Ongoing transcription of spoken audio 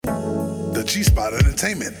The G-Spot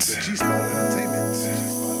Entertainment. The G-Spot Entertainment.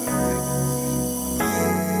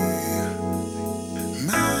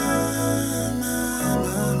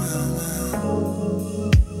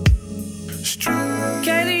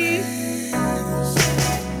 Katie,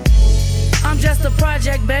 I'm just a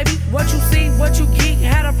project, baby. What you see, what you get,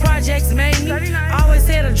 how the projects made me. Always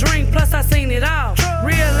had a dream, plus I seen it all.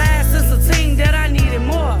 Realized since a teen that I needed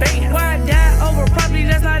more. Why die over property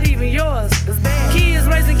that's not even yours? Kids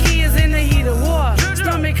raising kids in the heat of war.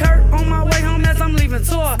 Stomach hurt on my way home as I'm leaving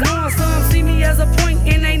tour. Knowing some see me as a point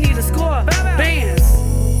and they need a score. Bandz.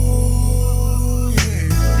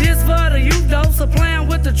 This for the youth though, supplying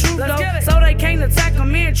with the truth though. So they can't attack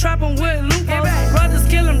them in, trap them with loopholes. Brothers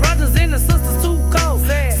killing brothers and the sisters too cold.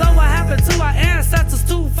 So what happened to our ancestors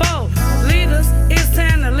twofold? Leaders, it's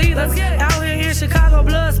time to lead us. Out here in Chicago,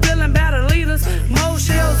 blood spilling battle leaders. More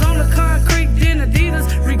shells on the concrete than Adidas.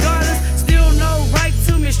 Regardless, still no right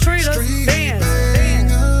to mistreat us. Bandz.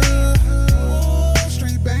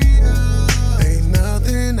 Street banger. Ain't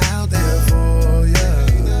nothing out there for ya.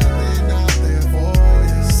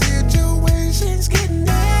 Situations getting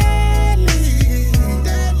deadly.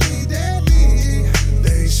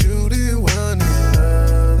 They shooting one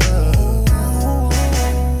another.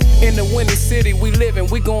 In the windy city we living,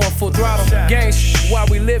 we going full throttle. Gang while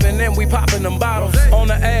we living and we popping them bottles. On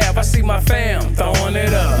the Ave, I see my fam throwing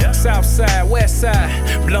it up. South side, west side,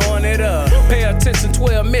 blowing it up. Pay attention,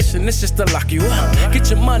 12 mission, this just to lock you up. Get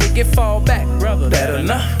your money, get fall back, brother. Better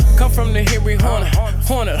enough. Come from the Henry haunted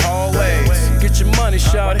hallways. Get your money,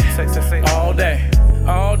 shawty. All day.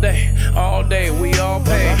 All day, all day, we all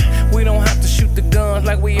pay. We don't have to shoot the guns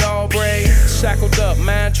like we all brave. Shackled up,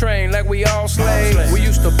 mind trained like we all slaves. We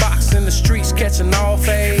used to box in the streets, catching all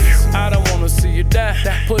fades. I don't wanna see you die,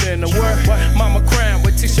 put in the work. Mama crying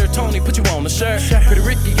with t-shirt Tony, put you on the shirt. Pretty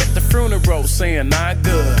Ricky at the funeral saying not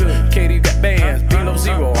good. Katie got Bandz, Belo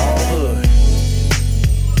Zero, all hood.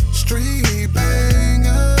 Street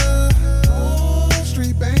banger.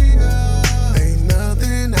 Street banger. Ain't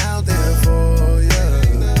nothing out there for ya.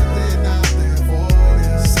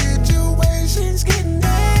 Situations getting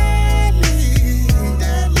deadly.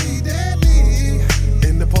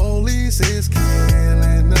 And the police is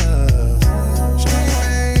killing us. Street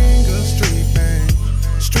banger, street bang.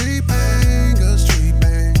 Street banger, street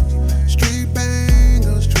bang. Street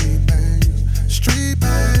banger, street bang. Street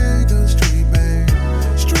banger, street bang.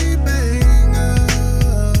 Street banger.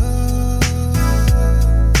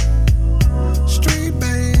 Street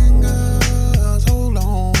bangers, hold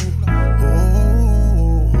on.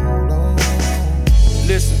 Hold on.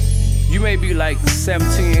 Listen, you may be like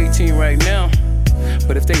 17, 18 right now,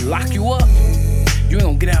 but if they lock you up, you ain't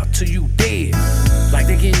gonna get out till you dead. Like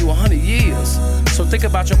they give you 100 years. So think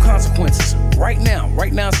about your consequences. Right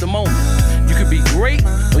now's the moment. You could be great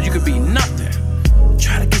or you could be nothing.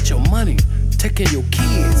 Try to get your money, take care of your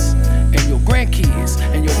kids,